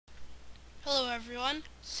everyone,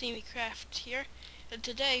 SeaMeCraft here, and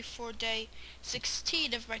today for day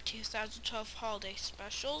 16 of my 2012 holiday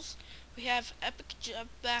specials, we have Epic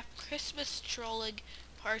Jump Map Christmas Trolling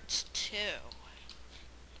Part 2.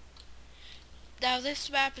 Now this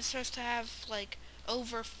map is supposed to have like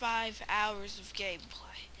over 5 hours of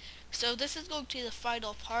gameplay, so this is going to be the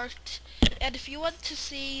final part, and if you want to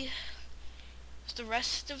see the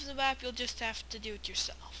rest of the map, you'll just have to do it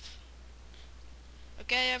yourself.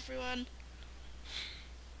 Okay everyone?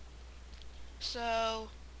 So,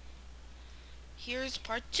 here's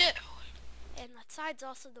part 2. And that side's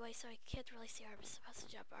also in the way, so I can't really see where I'm supposed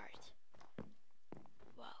to jump. Alright.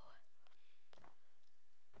 Whoa.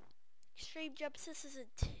 Extreme jumps, this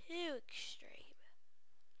isn't too extreme.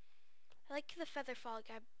 I like the feather falling.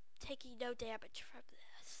 I'm taking no damage from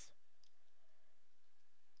this.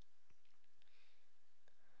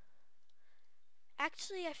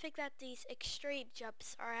 Actually, I think that these extreme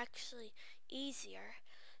jumps are actually easier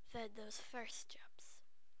than those first jumps.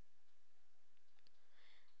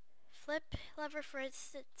 Flip lever, for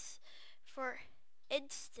instant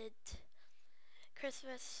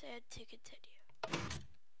Christmas, and to continue.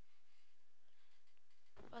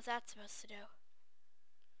 What's that supposed to do?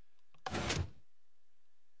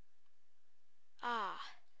 Ah.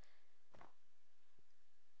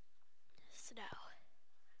 Snow.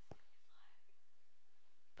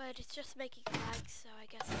 But it's just making lag, so I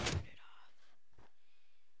guess I'll turn it off.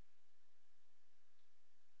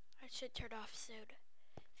 I should turn off soon.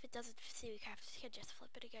 If it doesn't see me, you can just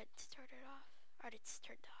flip it again to turn it off. Alright, it's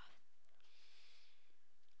turned off.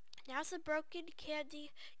 Now some broken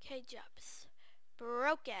candy cane jumps.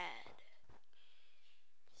 Broken.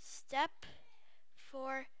 Step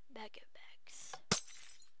 4 Megamex.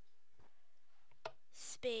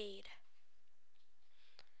 Speed.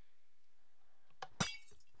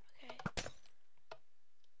 Okay.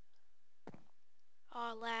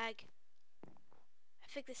 Oh, lag.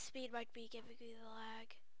 I think the speed might be giving me the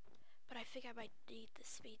lag. But I think I might need the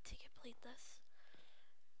speed to complete this.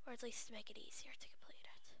 Or at least to make it easier to complete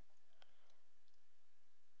it.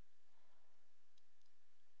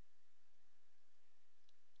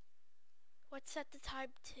 What's set the time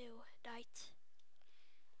to? Night?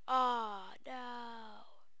 Oh, no.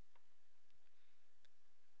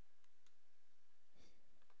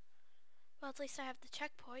 Well, at least I have the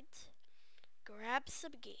checkpoint. Grab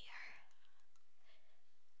some gear.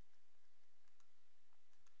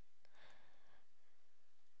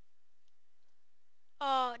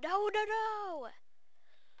 Oh, no!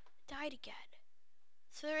 Died again.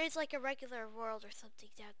 So there is like a regular world or something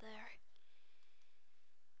down there.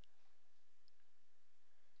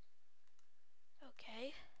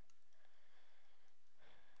 Okay.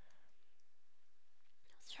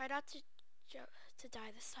 Let's try not to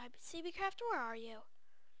die this time. SeaMeCraft, where are you?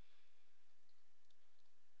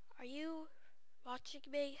 Are you watching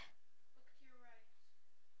me? Look to your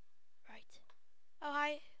right. Right. Oh,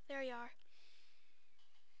 hi. There you are.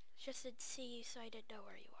 Just didn't see you, so I didn't know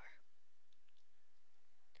where you were.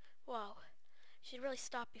 Whoa. Should really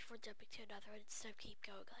stop before jumping to another one instead of keep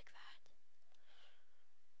going like that.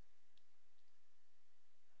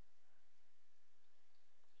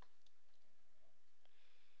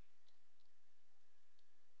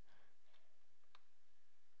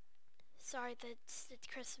 Sorry that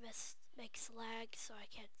Christmas makes lag, so I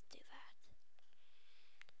can't do that.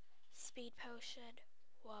 Speed potion.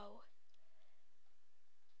 Whoa.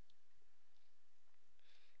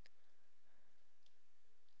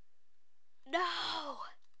 No!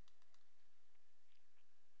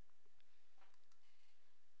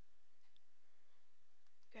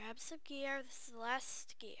 Grab some gear. This is the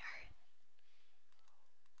last gear.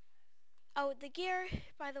 Oh, the gear,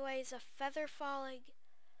 by the way, is a feather falling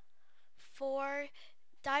 4,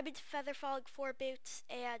 diamond feather falling 4 boots,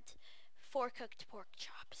 and 4 cooked pork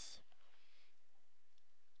chops.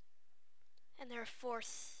 And there are 4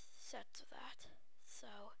 sets of that. So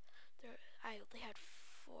I only had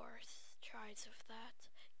 4 tries of that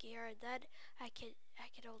gear, and then I can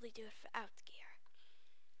only do it without gear.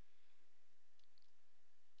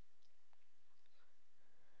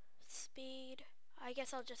 Speed. I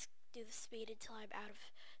guess I'll just do the speed until I'm out of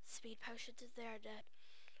speed potions in there, and then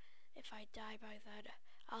if I die by then,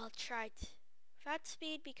 I'll try without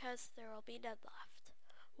speed because there will be none left.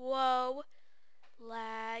 Whoa!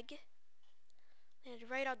 Lag. And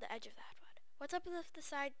right on the edge of that one. What's up with the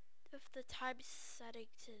side of the time setting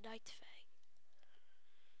to night thing?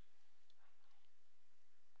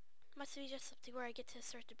 Must be just something where I get to a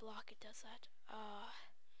certain block it does that.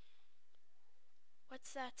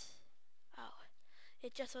 What's that? Oh,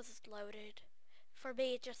 it just wasn't loaded. For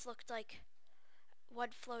me, it just looked like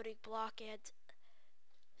one floating block and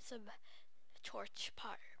some torch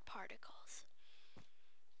particles.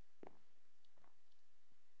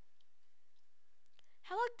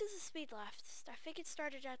 How long does the speed last? I think it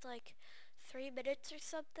started at like 3 minutes or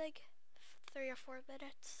something. 3 or 4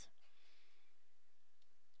 minutes.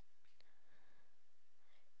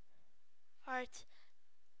 Alright.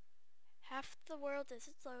 Half the world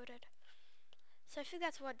isn't loaded. So I think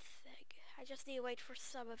that's one thing. I just need to wait for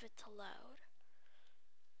some of it to load.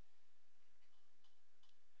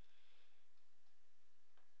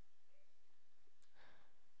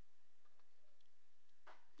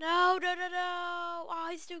 No, no, no, no! Oh,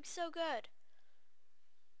 he's doing so good.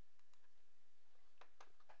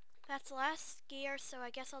 That's the last gear, so I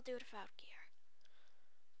guess I'll do it without gear.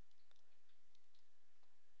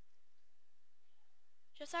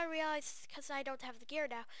 Just I realized, because I don't have the gear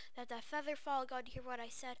now, that the feather fog on here when I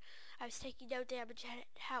said I was taking no damage, and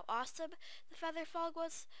how awesome the feather fog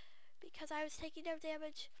was because I was taking no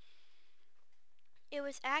damage. It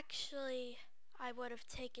was actually, I would have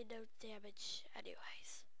taken no damage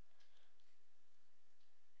anyways.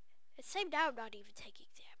 It's same now I'm not even taking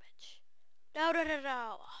damage. No, no, no,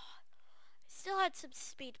 no. I still had some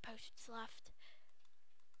speed potions left.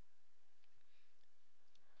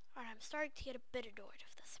 Alright, I'm starting to get a bit annoyed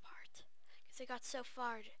with this part. Because I got so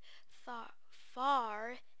far,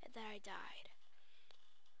 and then I died.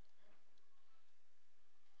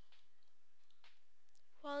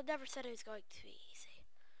 Well, it never said it was going to be easy.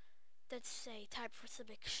 Let's say time for some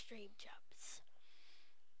extreme jumps.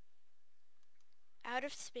 Out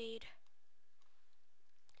of speed.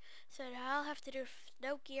 So now I'll have to do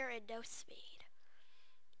no gear and no speed.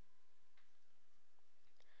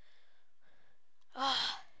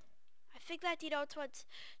 Oh, I think that you don't want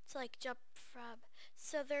to like jump from.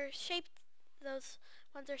 So they're shaped, those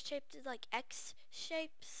ones are shaped in like X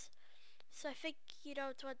shapes. So I think you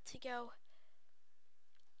don't want to go.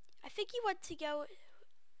 I think you want to go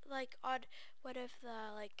like on one of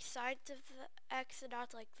the like sides of the X and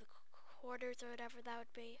not like the corners or whatever that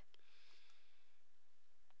would be.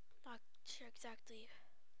 Not sure exactly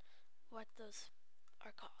what those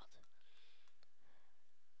are called.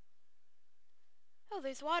 Oh,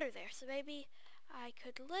 there's water there, so maybe I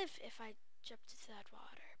could live if I jumped into that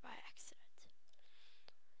water by accident.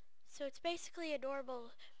 So it's basically a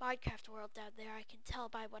normal Minecraft world down there. I can tell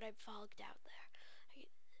by what I'm falling down there.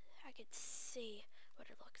 I can see what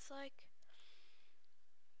it looks like.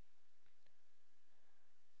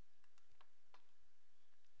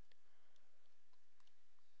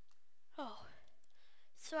 Oh.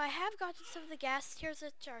 So I have gotten some of the gas tiers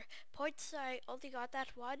which are points. I only got that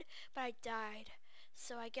one, but I died.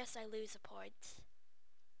 So I guess I lose a point.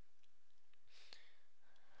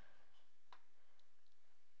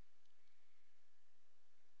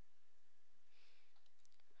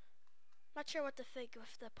 Not sure what to think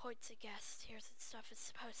of the points and gas tiers and stuff is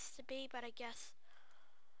supposed to be, but I guess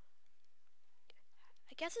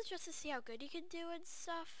it's just to see how good you can do and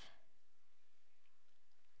stuff.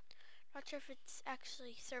 Not sure if it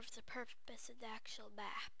actually serves a purpose in the actual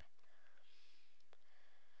map.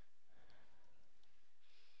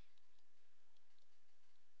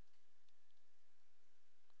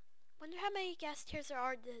 Wonder how many gas tiers there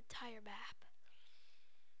are in the entire map.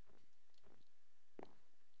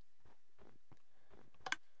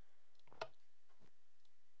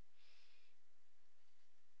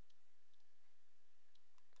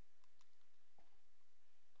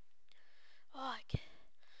 Oh,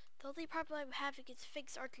 the only problem I'm having is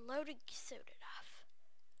things aren't loading soon enough.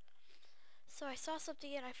 So I saw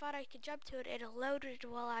something and I thought I could jump to it and it loaded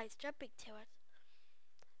while I was jumping to it.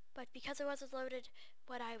 But because it wasn't loaded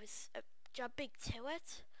when I was jumping to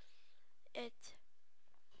it,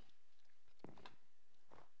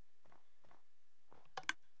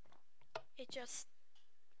 it just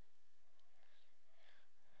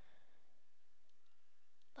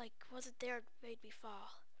like wasn't there and made me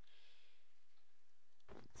fall.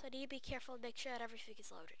 So I need to be careful and make sure that everything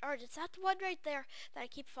is loaded. Alright, it's that one right there that I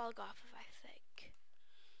keep falling off of, I think.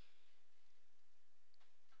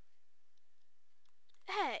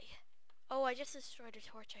 Hey! Oh, I just destroyed a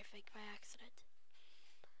torch, I think, by accident.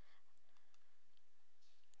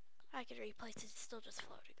 I can replace it, it's still just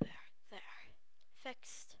floating there. There.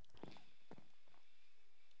 Fixed.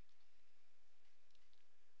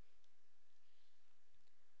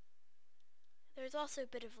 There's also a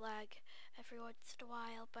bit of lag every once in a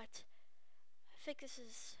while, but I think this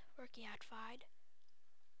is working out fine.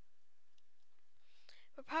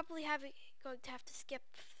 We're probably going to have to skip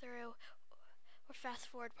through or fast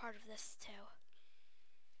forward part of this too.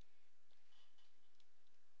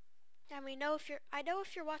 I mean, I know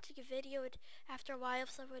if you're watching a video and after a while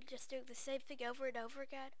someone just doing the same thing over and over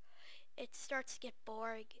again, it starts to get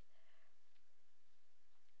boring.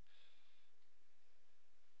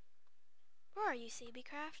 Where are you,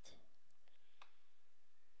 CBcraft?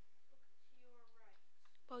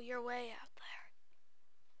 Well, you're way out there.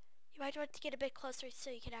 You might want to get a bit closer so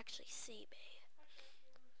you can actually see me.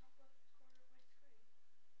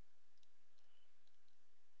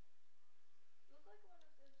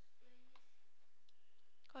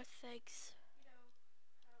 What things? You know,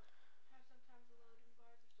 how sometimes the loading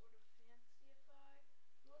bars are sort of fancify.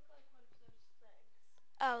 You look like one of those things.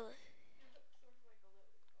 Oh. You look sort of like a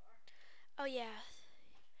loading bar. Oh yeah.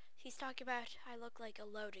 He's talking about I look like a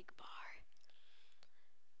loading bar.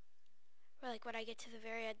 Or like when I get to the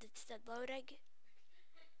very end it's done loading.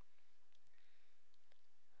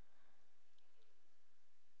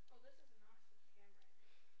 Oh, this is an awesome camera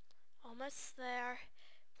angle. Almost there.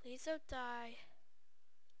 Please don't die.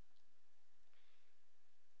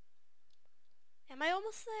 Am I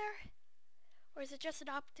almost there? Or is it just an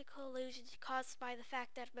optical illusion caused by the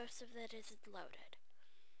fact that most of it isn't loaded?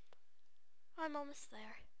 I'm almost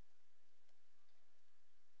there.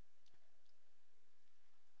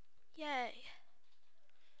 Yay.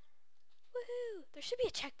 Woohoo! There should be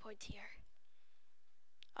a checkpoint here.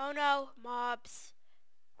 Oh no, mobs.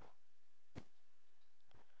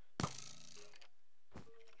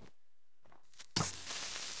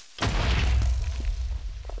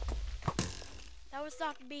 That was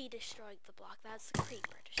not me destroying the block, that's the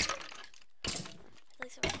creeper destroying it. At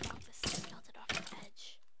least I would knock this skeleton off the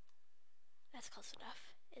edge. That's close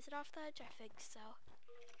enough. Is it off the edge? I think so.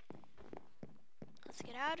 Let's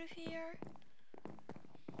get out of here.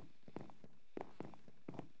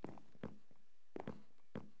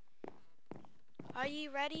 Are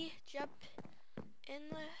you ready? Jump in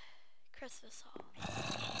the Christmas hall.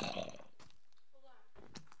 Hold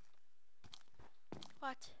on.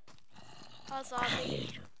 What? Oh, zombie.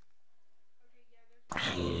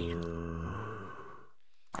 Okay, yeah,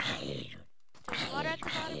 There's water at the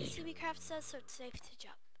bottom, CBcraft says, so it's safe to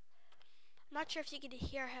jump. I'm not sure if you can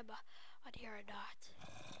hear him on here or not.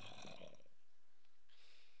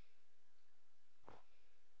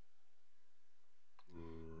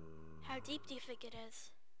 How deep do you think it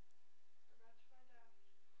is? about to find out.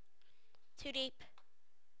 Too deep.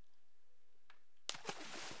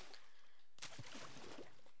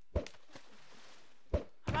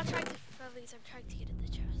 I'm not trying to throw these, I'm trying to get in the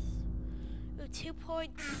chest. Ooh, 2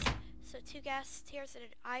 points. So 2 gas tiers and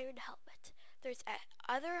an iron helmet. There's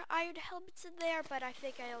other iron helmets in there, but I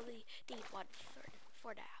think I only need 1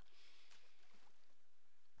 for now.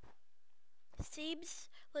 Seems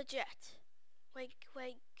legit. Wink,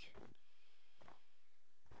 wink.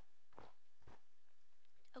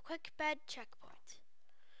 A quick bed checkpoint.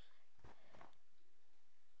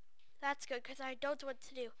 That's good, because I don't want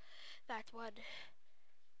to do that one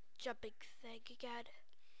jumping thing again.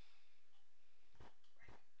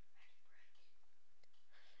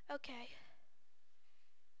 Okay.